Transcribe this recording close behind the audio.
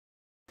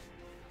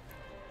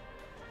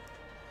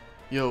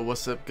Yo,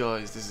 what's up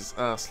guys, this is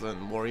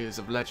Arslan, Warriors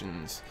of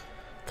Legends,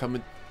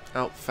 coming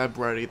out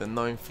February the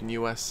 9th in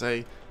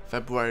USA,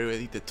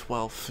 February the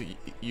 12th for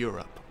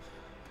Europe.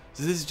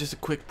 So this is just a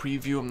quick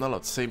preview. I'm not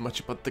allowed to say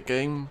much about the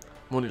game.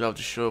 I'm only allowed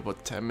to show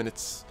about 10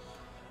 minutes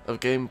of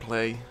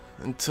gameplay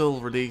until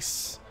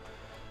release,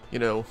 you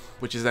know,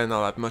 which is then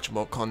I'll add much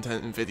more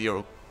content and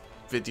video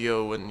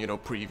and, you know,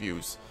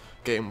 previews,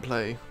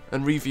 gameplay,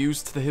 and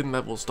reviews to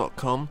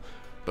thehiddenlevels.com.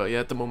 But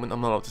yeah, at the moment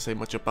I'm not allowed to say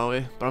much about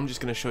it, but I'm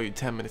just going to show you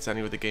 10 minutes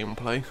anyway of the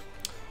gameplay.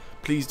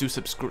 Please do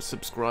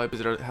subscribe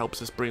as it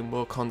helps us bring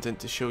more content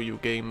to show you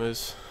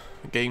games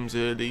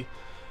early.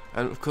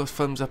 And of course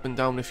thumbs up and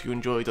down if you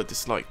enjoyed or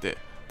disliked it.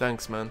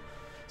 Thanks man.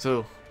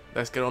 So,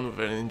 let's get on with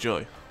it and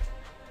enjoy.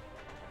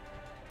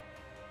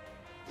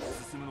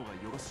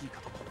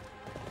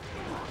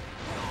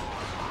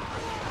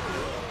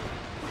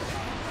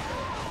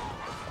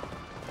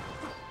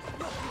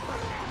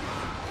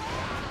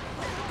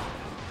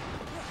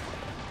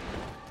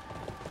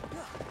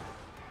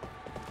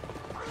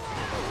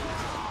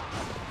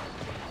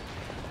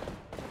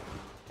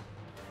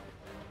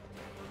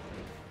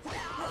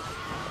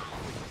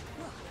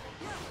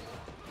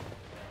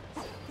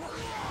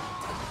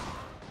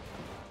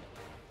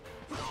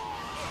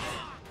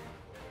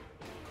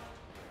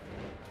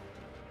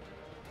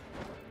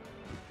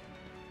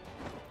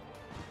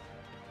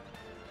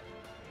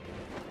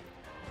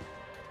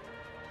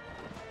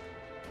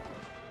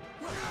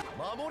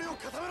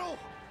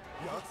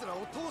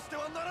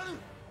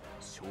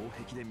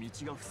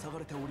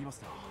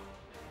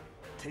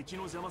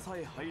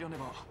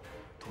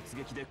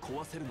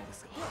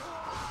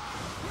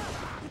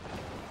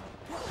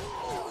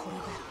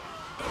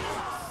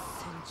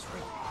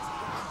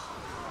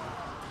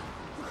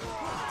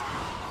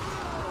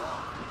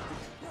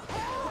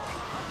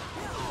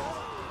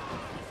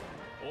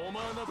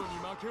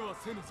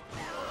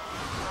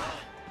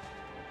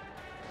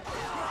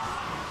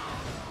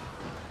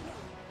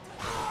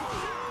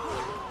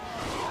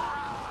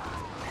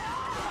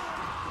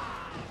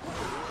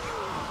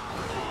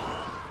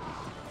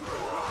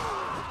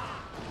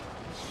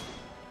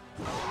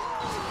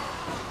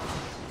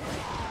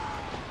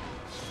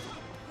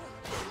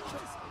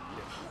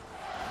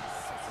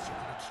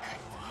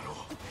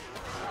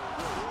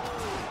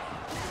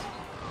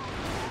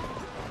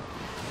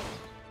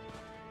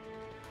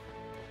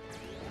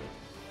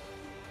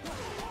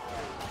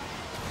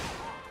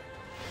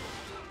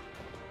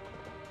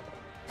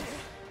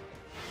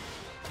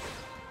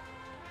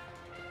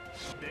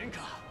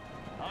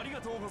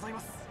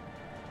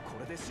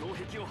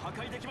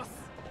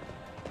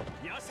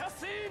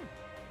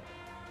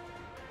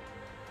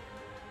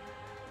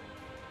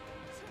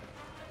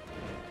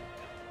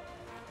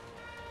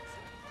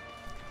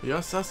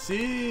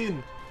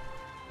 Assassin!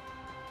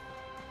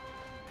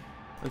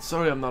 And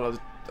sorry I'm not allowed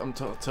to, I'm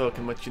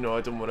talking much, you know,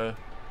 I don't want to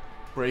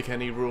break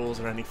any rules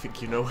or anything,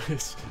 you know,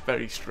 it's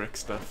very strict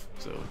stuff,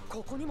 so...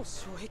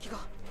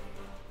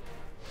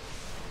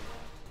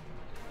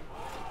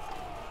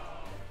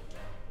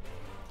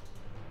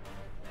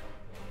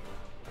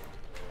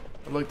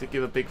 I'd like to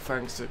give a big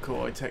thanks to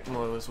Koei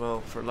Tecmo as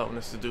well for allowing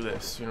us to do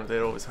this. You know,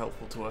 they're always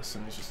helpful to us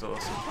and it's just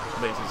awesome.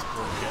 Amazing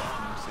support,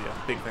 yeah. So yeah,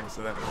 big thanks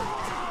to them.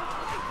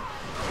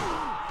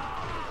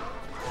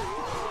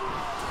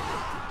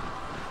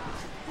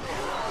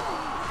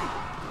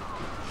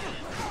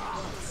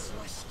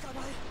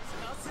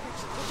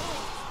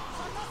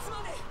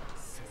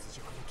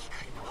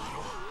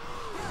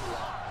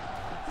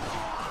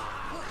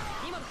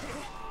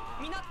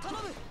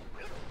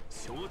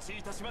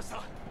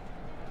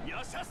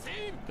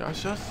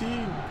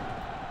 Assassin!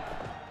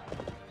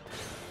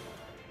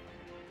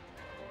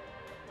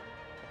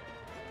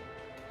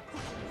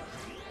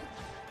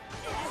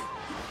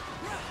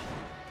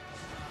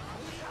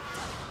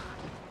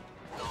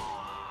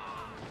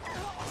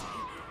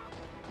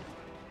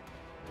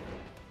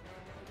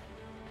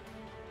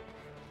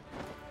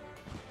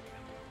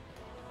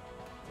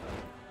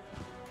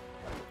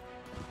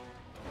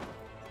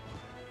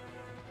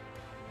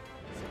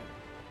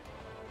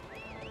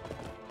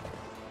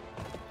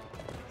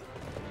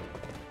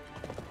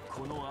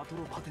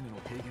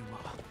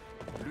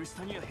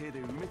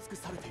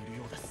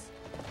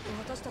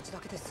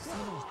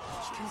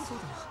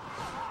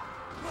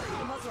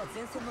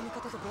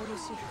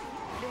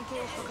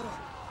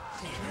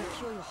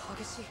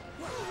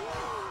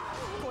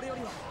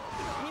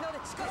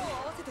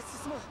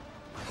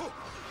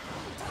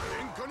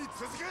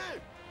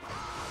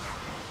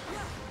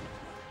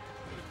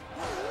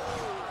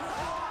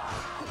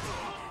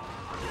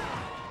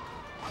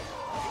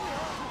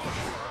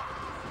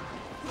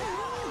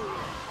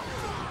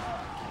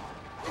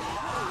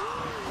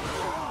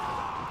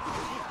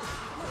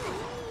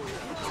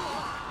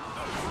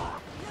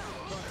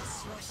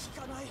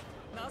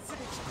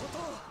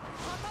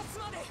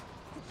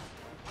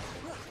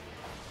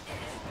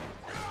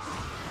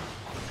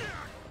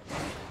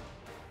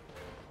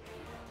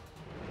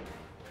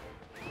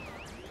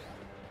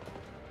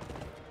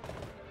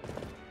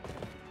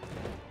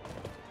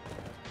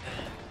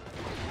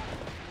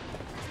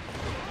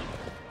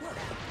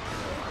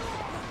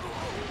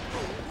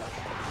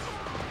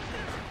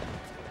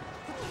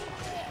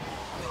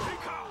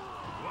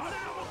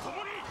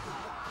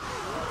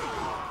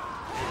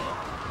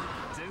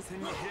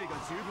 軍の兵が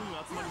十分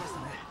集まりました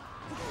ね。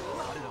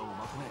彼らを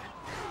まとめ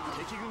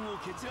敵軍を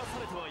蹴散らさ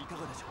れてはいか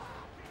がでしょう。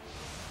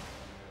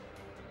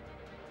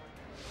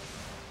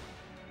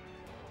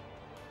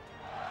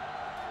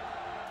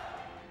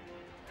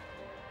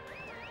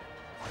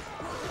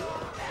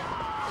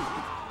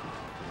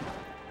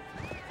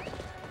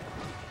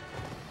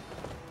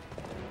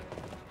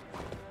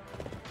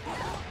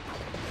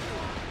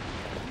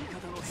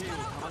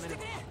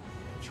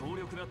強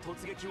力な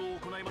突撃を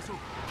行いましょう。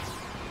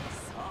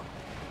さあ、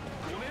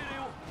ご命令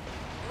を。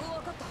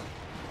分かった。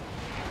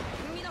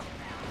みんな、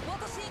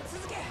私に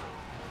続け。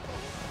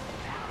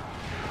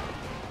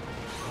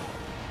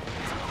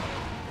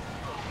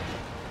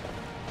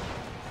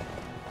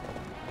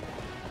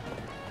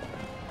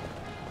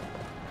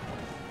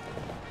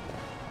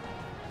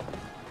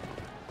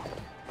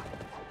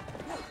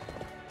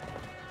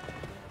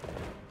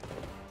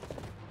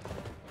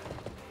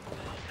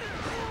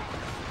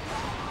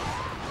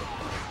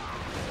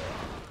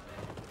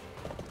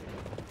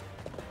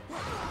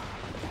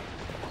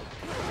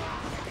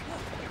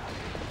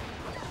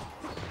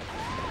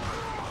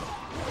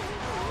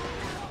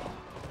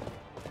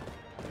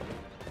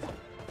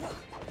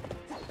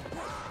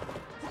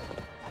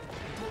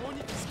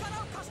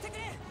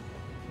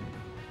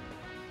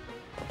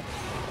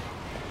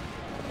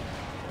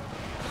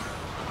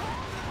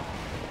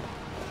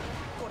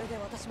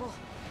私も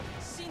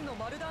真の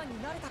マルダーン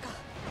になれたか。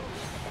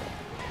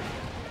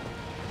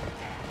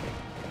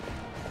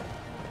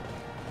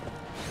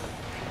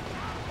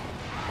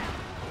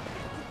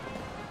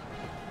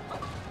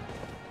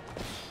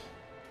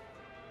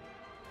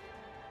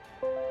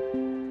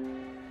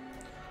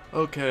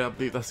Okay, I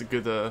believe that's a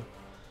good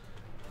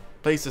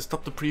place to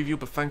stop the preview,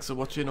 but thanks for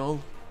watching all.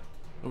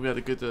 We had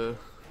a good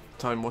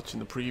time watching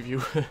the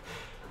preview.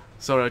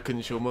 Sorry I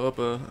couldn't show more,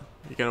 but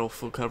you get all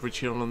full coverage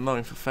here on the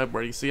 9th of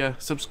February. So yeah,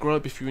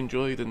 subscribe if you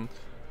enjoyed and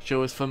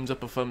show us thumbs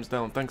up or thumbs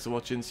down. Thanks for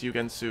watching, see you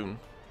again soon.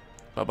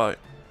 Bye bye.